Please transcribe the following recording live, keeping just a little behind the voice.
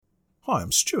Hi,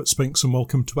 I'm Stuart Spinks and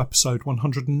welcome to episode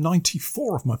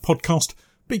 194 of my podcast,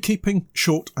 Beekeeping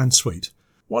Short and Sweet.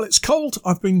 While it's cold,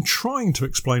 I've been trying to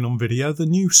explain on video the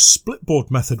new splitboard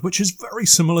method, which is very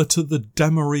similar to the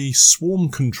Demaree swarm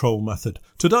control method.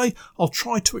 Today, I'll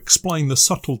try to explain the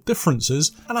subtle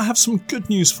differences, and I have some good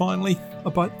news finally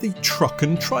about the truck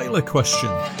and trailer question.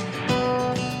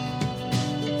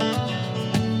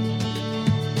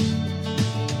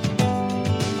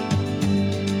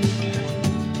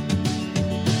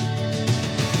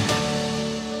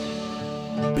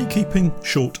 Beekeeping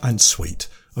Short and Sweet,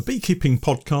 a beekeeping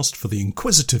podcast for the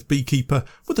inquisitive beekeeper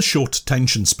with a short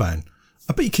attention span.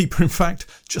 A beekeeper, in fact,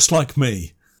 just like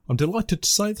me. I'm delighted to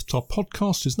say that our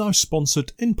podcast is now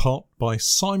sponsored in part by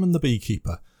Simon the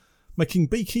Beekeeper. Making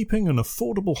beekeeping an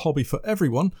affordable hobby for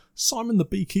everyone, Simon the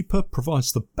Beekeeper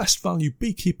provides the best value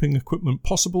beekeeping equipment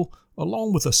possible,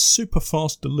 along with a super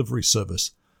fast delivery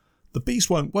service. The bees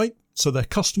won't wait, so their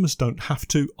customers don't have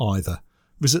to either.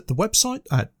 Visit the website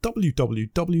at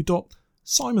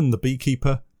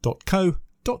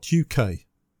www.simonthebeekeeper.co.uk.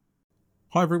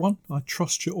 Hi everyone, I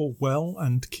trust you're all well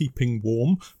and keeping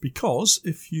warm, because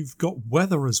if you've got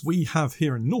weather as we have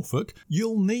here in Norfolk,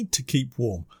 you'll need to keep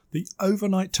warm. The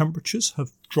overnight temperatures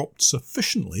have dropped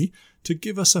sufficiently to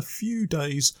give us a few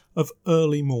days of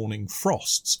early morning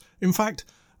frosts. In fact,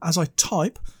 as I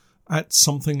type at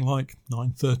something like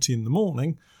 9:30 in the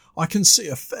morning, I can see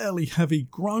a fairly heavy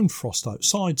ground frost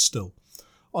outside still.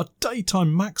 Our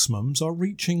daytime maximums are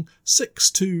reaching 6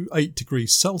 to 8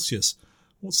 degrees Celsius.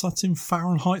 What's that in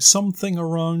Fahrenheit? Something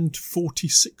around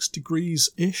 46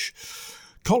 degrees-ish.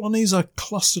 Colonies are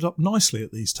clustered up nicely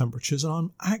at these temperatures, and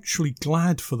I'm actually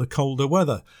glad for the colder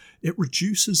weather. It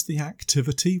reduces the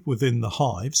activity within the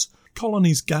hives.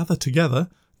 Colonies gather together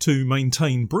to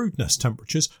maintain brood nest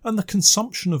temperatures, and the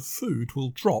consumption of food will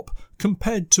drop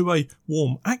compared to a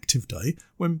warm active day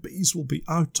when bees will be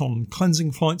out on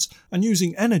cleansing flights and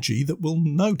using energy that will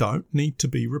no doubt need to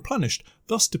be replenished,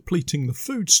 thus depleting the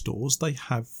food stores they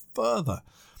have further.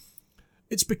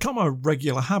 It's become a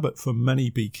regular habit for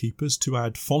many beekeepers to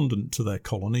add fondant to their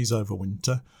colonies over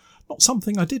winter. Not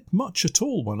something I did much at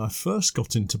all when I first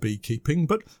got into beekeeping,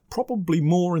 but probably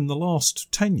more in the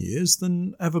last 10 years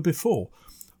than ever before.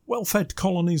 Well-fed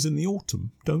colonies in the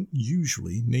autumn don't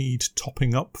usually need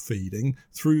topping up feeding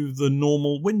through the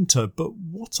normal winter, but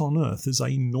what on earth is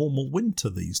a normal winter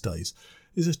these days?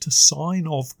 Is it a sign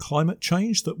of climate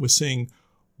change that we're seeing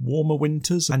warmer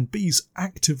winters and bees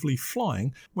actively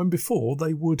flying when before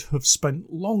they would have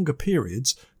spent longer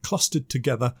periods clustered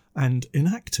together and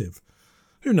inactive?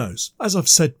 Who knows? As I've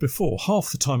said before,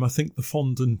 half the time I think the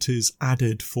fondant is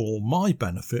added for my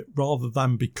benefit rather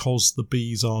than because the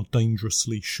bees are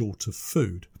dangerously short of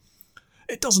food.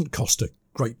 It doesn't cost a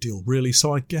great deal really,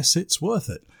 so I guess it's worth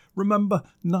it. Remember,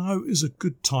 now is a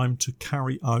good time to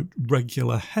carry out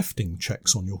regular hefting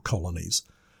checks on your colonies.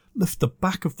 Lift the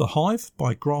back of the hive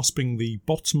by grasping the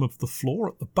bottom of the floor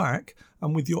at the back,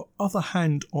 and with your other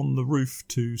hand on the roof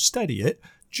to steady it,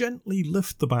 gently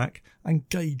lift the back and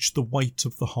gauge the weight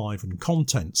of the hive and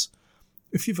contents.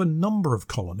 If you've a number of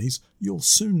colonies, you'll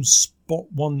soon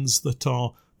spot ones that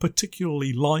are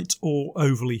particularly light or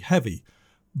overly heavy.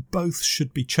 Both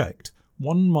should be checked.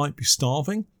 One might be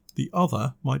starving, the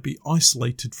other might be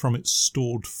isolated from its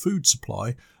stored food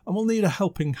supply and will need a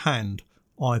helping hand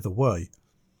either way.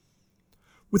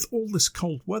 With all this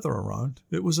cold weather around,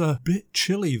 it was a bit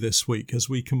chilly this week as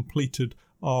we completed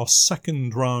our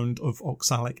second round of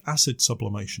oxalic acid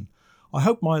sublimation. I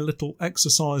hope my little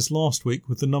exercise last week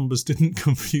with the numbers didn't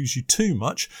confuse you too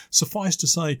much. Suffice to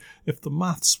say, if the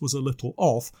maths was a little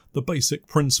off, the basic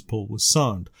principle was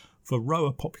sound, for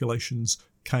rower populations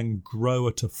can grow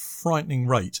at a frightening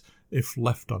rate if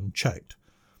left unchecked.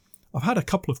 I've had a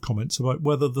couple of comments about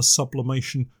whether the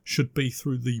sublimation should be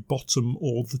through the bottom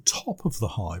or the top of the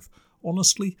hive.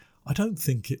 Honestly, I don't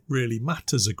think it really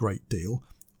matters a great deal.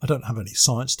 I don't have any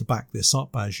science to back this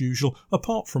up as usual,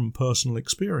 apart from personal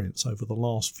experience over the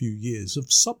last few years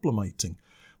of sublimating.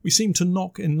 We seem to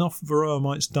knock enough varroa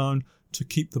mites down to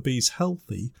keep the bees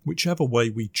healthy, whichever way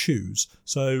we choose,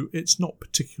 so it's not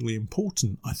particularly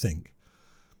important, I think.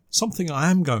 Something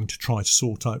I am going to try to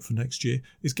sort out for next year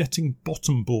is getting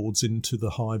bottom boards into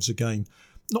the hives again.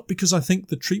 Not because I think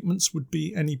the treatments would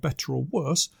be any better or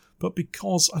worse, but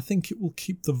because I think it will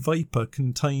keep the vapour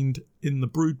contained in the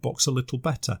brood box a little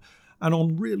better, and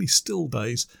on really still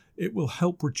days it will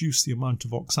help reduce the amount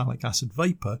of oxalic acid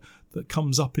vapour that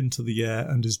comes up into the air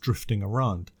and is drifting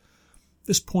around.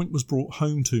 This point was brought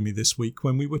home to me this week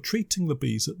when we were treating the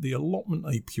bees at the allotment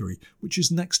apiary, which is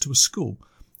next to a school,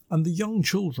 and the young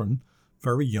children,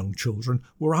 very young children,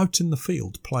 were out in the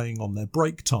field playing on their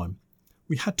break time.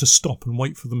 We had to stop and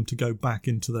wait for them to go back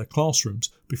into their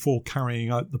classrooms before carrying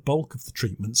out the bulk of the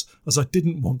treatments, as I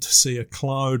didn't want to see a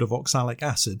cloud of oxalic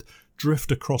acid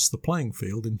drift across the playing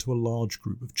field into a large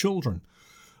group of children.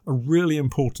 A really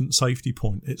important safety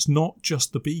point. It's not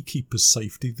just the beekeeper's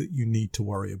safety that you need to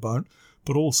worry about,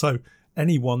 but also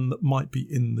anyone that might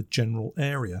be in the general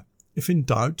area. If in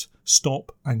doubt,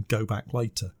 stop and go back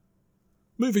later.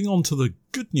 Moving on to the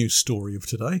good news story of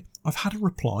today, I've had a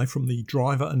reply from the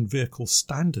Driver and Vehicle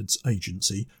Standards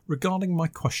Agency regarding my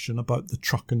question about the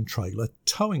truck and trailer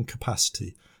towing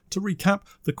capacity. To recap,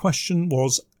 the question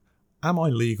was, am I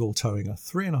legal towing a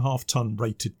 3.5 tonne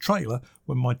rated trailer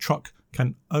when my truck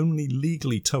can only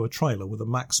legally tow a trailer with a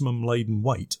maximum laden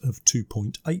weight of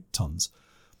 2.8 tonnes?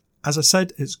 As I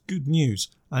said, it's good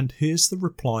news, and here's the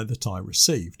reply that I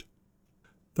received.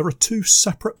 There are two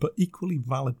separate but equally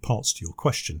valid parts to your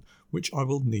question, which I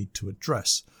will need to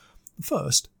address. The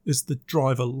first is the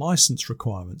driver licence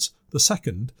requirements. The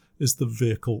second is the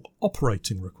vehicle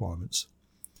operating requirements.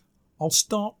 I'll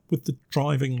start with the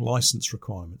driving licence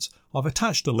requirements. I've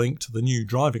attached a link to the new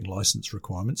driving licence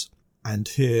requirements, and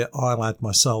here I'll add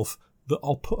myself that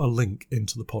I'll put a link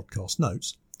into the podcast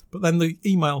notes. But then the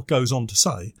email goes on to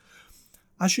say,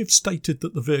 as you've stated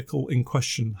that the vehicle in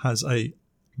question has a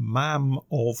MAM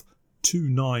of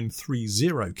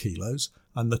 2930 kilos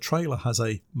and the trailer has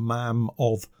a MAM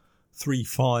of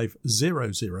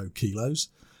 3500 kilos,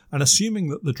 and assuming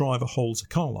that the driver holds a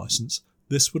car licence,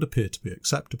 this would appear to be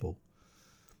acceptable.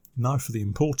 Now for the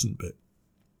important bit.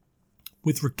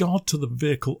 With regard to the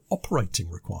vehicle operating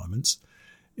requirements,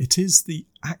 it is the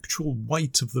actual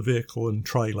weight of the vehicle and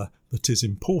trailer that is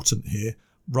important here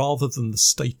rather than the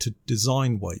stated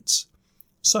design weights.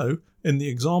 So, in the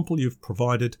example you've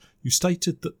provided, you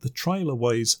stated that the trailer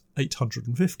weighs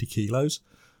 850 kilos,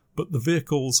 but the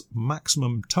vehicle's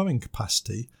maximum towing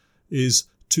capacity is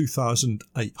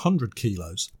 2,800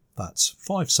 kilos. That's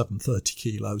 5,730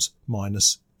 kilos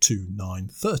minus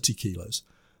 2,930 kilos.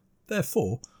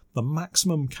 Therefore, the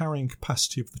maximum carrying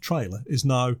capacity of the trailer is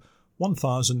now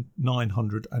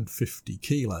 1,950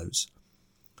 kilos.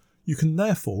 You can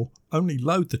therefore only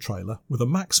load the trailer with a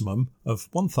maximum of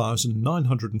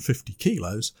 1,950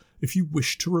 kilos if you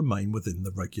wish to remain within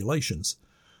the regulations.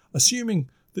 Assuming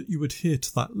that you adhere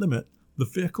to that limit, the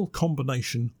vehicle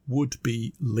combination would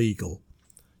be legal.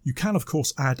 You can of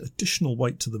course add additional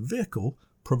weight to the vehicle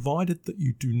provided that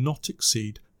you do not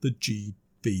exceed the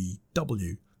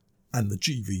GVW, and the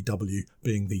GVW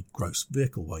being the gross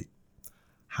vehicle weight.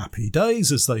 Happy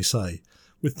days, as they say.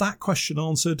 With that question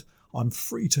answered, I'm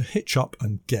free to hitch up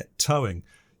and get towing.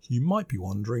 You might be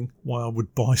wondering why I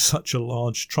would buy such a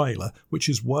large trailer, which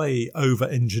is way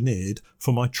over-engineered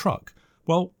for my truck.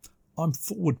 Well, I'm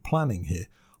forward planning here.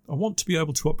 I want to be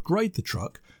able to upgrade the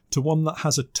truck to one that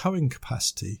has a towing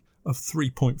capacity of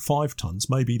 3.5 tonnes,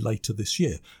 maybe later this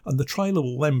year, and the trailer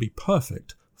will then be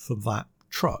perfect for that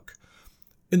truck.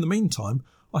 In the meantime,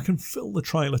 I can fill the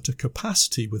trailer to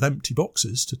capacity with empty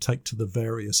boxes to take to the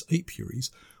various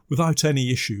apiaries without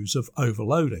any issues of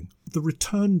overloading. The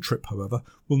return trip, however,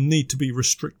 will need to be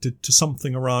restricted to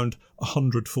something around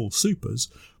 100 full supers,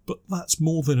 but that's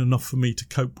more than enough for me to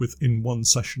cope with in one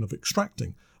session of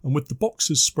extracting, and with the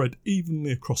boxes spread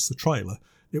evenly across the trailer,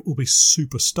 it will be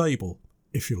super stable,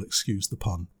 if you'll excuse the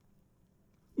pun.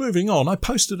 Moving on, I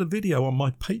posted a video on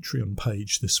my Patreon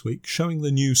page this week showing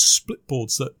the new split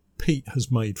boards that Pete has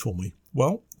made for me.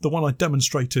 Well, the one I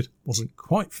demonstrated wasn't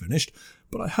quite finished,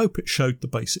 but I hope it showed the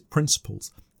basic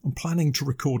principles. I'm planning to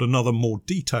record another more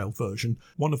detailed version,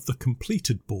 one of the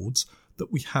completed boards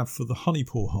that we have for the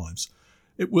honeypore hives.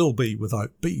 It will be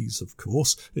without bees, of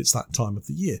course, it's that time of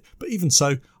the year, but even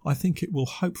so, I think it will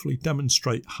hopefully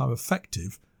demonstrate how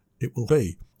effective it will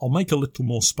be. I'll make a little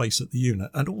more space at the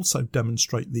unit and also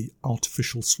demonstrate the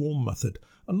artificial swarm method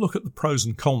and look at the pros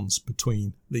and cons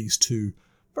between these two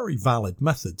very valid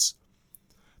methods.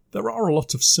 There are a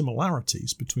lot of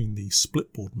similarities between the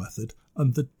splitboard method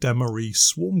and the Demaree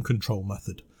swarm control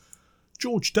method.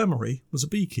 George Demaree was a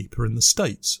beekeeper in the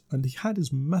States, and he had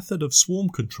his method of swarm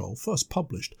control first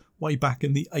published way back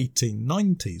in the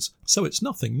 1890s, so it's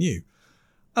nothing new.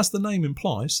 As the name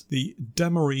implies, the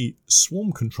Demaree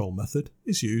swarm control method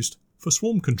is used for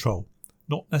swarm control,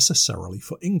 not necessarily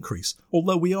for increase,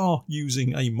 although we are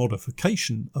using a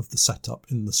modification of the setup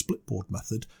in the splitboard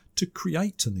method to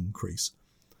create an increase.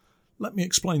 Let me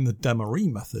explain the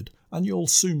Demaree method and you'll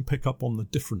soon pick up on the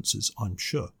differences, I'm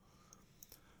sure.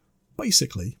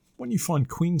 Basically, when you find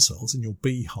queen cells in your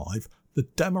beehive, the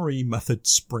Demaree method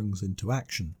springs into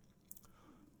action.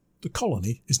 The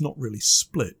colony is not really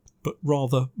split, but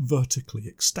rather vertically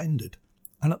extended,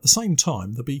 and at the same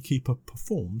time the beekeeper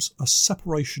performs a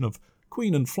separation of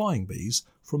queen and flying bees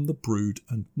from the brood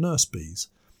and nurse bees.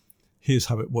 Here's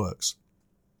how it works.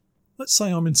 Let's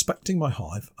say I'm inspecting my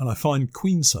hive and I find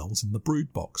queen cells in the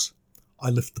brood box. I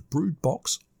lift the brood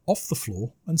box off the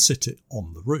floor and sit it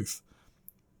on the roof.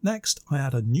 Next, I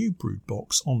add a new brood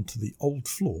box onto the old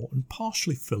floor and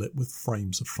partially fill it with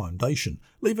frames of foundation,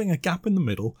 leaving a gap in the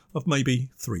middle of maybe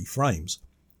 3 frames.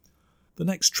 The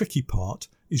next tricky part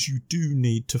is you do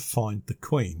need to find the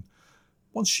queen.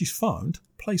 Once she's found,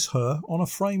 place her on a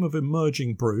frame of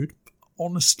emerging brood.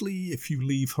 Honestly, if you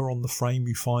leave her on the frame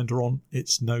you find her on,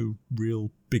 it's no real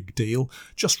big deal.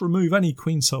 Just remove any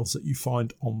queen cells that you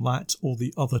find on that or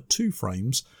the other 2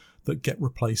 frames that get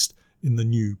replaced in the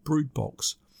new brood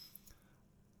box.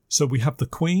 So we have the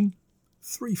queen,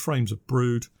 3 frames of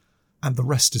brood, and the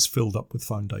rest is filled up with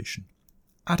foundation.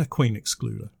 Add a queen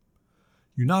excluder.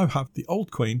 You now have the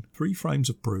old queen, 3 frames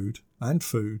of brood and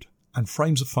food, and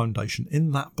frames of foundation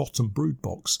in that bottom brood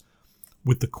box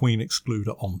with the queen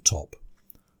excluder on top.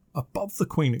 Above the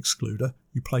queen excluder,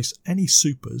 you place any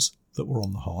supers that were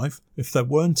on the hive. If there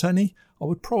weren't any, I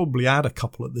would probably add a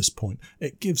couple at this point.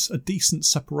 It gives a decent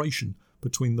separation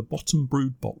between the bottom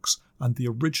brood box and the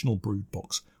original brood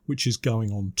box, which is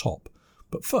going on top.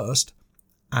 But first,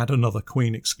 add another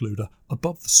queen excluder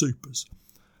above the supers.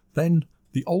 Then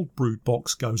the old brood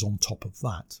box goes on top of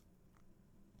that.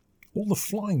 All the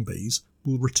flying bees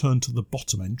will return to the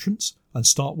bottom entrance and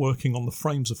start working on the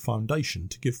frames of foundation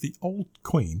to give the old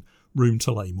queen room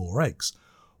to lay more eggs.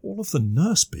 All of the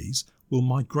nurse bees will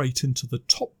migrate into the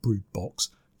top brood box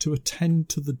to attend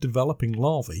to the developing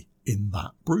larvae in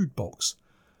that brood box.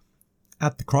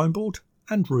 Add the crime board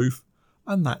and roof,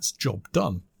 and that's job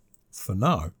done for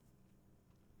now.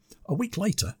 A week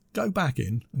later, go back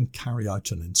in and carry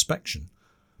out an inspection.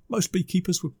 Most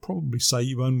beekeepers would probably say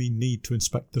you only need to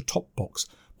inspect the top box,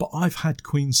 but I've had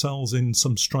queen cells in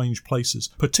some strange places,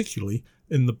 particularly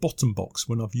in the bottom box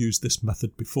when I've used this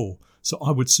method before, so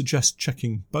I would suggest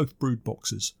checking both brood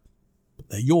boxes. But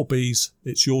they're your bees,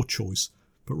 it's your choice,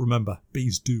 but remember,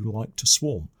 bees do like to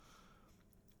swarm.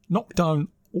 Knock down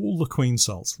all the queen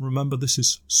cells. Remember, this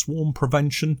is swarm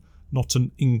prevention, not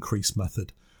an increase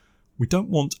method. We don't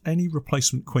want any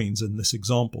replacement queens in this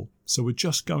example, so we're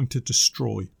just going to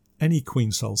destroy any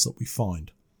queen cells that we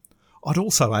find. I'd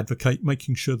also advocate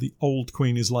making sure the old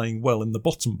queen is laying well in the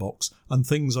bottom box and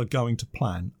things are going to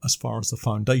plan as far as the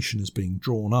foundation is being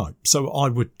drawn out, so I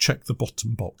would check the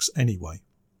bottom box anyway.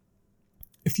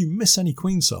 If you miss any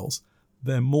queen cells,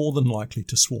 they're more than likely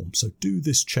to swarm, so do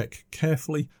this check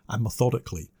carefully and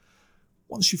methodically.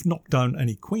 Once you've knocked down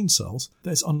any queen cells,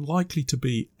 there's unlikely to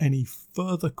be any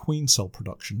further queen cell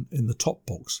production in the top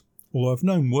box, although I've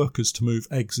known workers to move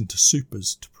eggs into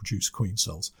supers to produce queen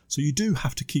cells, so you do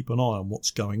have to keep an eye on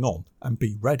what's going on and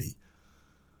be ready.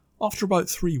 After about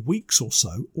 3 weeks or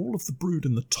so, all of the brood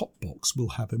in the top box will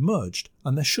have emerged,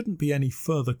 and there shouldn't be any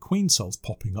further queen cells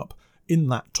popping up in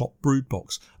that top brood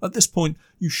box. At this point,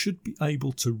 you should be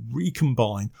able to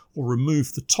recombine or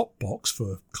remove the top box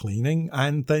for cleaning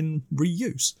and then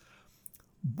reuse.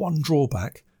 One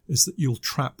drawback is that you'll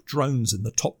trap drones in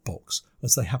the top box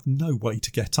as they have no way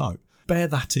to get out. Bear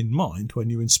that in mind when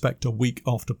you inspect a week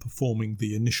after performing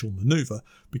the initial manoeuvre,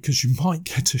 because you might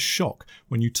get a shock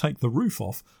when you take the roof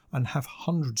off and have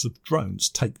hundreds of drones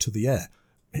take to the air.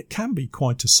 It can be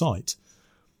quite a sight.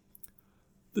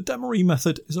 The Demaree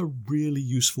method is a really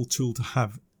useful tool to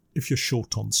have if you're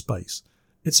short on space.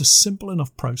 It's a simple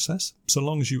enough process, so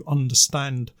long as you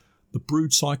understand the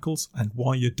brood cycles and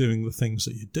why you're doing the things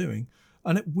that you're doing,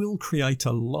 and it will create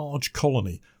a large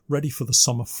colony ready for the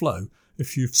summer flow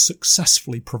if you've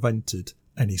successfully prevented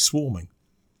any swarming.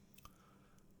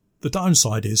 The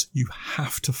downside is you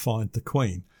have to find the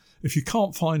queen. If you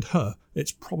can't find her,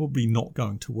 it's probably not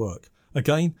going to work.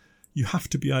 Again, you have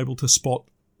to be able to spot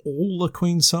all the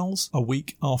queen cells a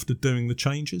week after doing the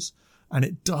changes, and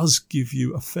it does give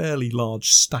you a fairly large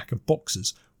stack of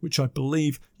boxes, which I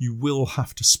believe you will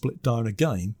have to split down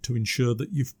again to ensure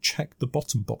that you've checked the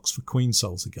bottom box for queen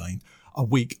cells again a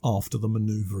week after the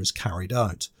manoeuvre is carried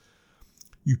out.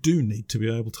 You do need to be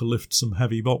able to lift some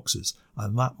heavy boxes,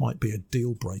 and that might be a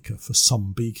deal breaker for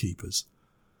some beekeepers.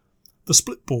 The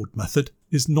split board method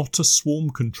is not a swarm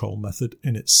control method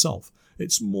in itself.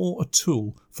 It's more a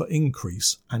tool for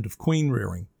increase and of queen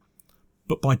rearing.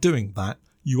 But by doing that,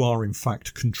 you are in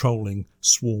fact controlling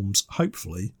swarms,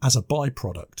 hopefully, as a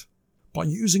byproduct. By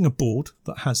using a board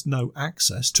that has no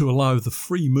access to allow the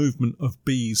free movement of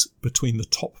bees between the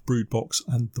top brood box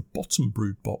and the bottom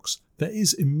brood box, there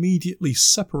is immediately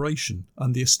separation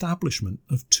and the establishment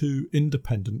of 2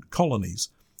 independent colonies.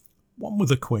 One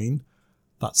with a queen,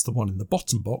 that's the one in the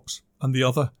bottom box, and the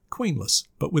other queenless,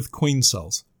 but with queen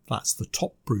cells. that's the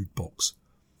top brood box.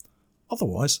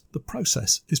 Otherwise, the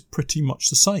process is pretty much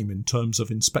the same in terms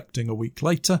of inspecting a week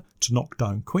later to knock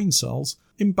down queen cells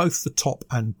in both the top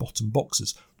and bottom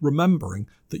boxes, remembering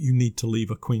that you need to leave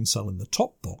a queen cell in the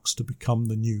top box to become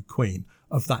the new queen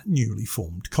of that newly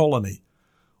formed colony.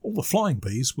 All the flying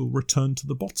bees will return to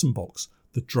the bottom box.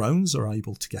 The drones are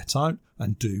able to get out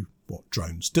and do what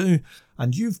drones do,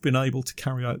 and you've been able to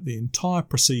carry out the entire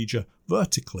procedure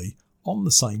vertically on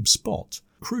the same spot.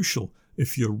 Crucial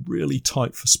if you're really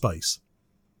tight for space.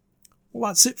 Well,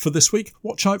 that's it for this week.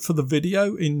 Watch out for the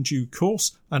video in due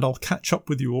course, and I'll catch up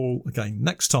with you all again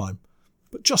next time.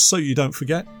 But just so you don't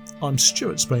forget, I'm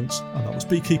Stuart Spinks, and that was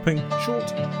Beekeeping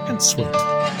Short and Sweet.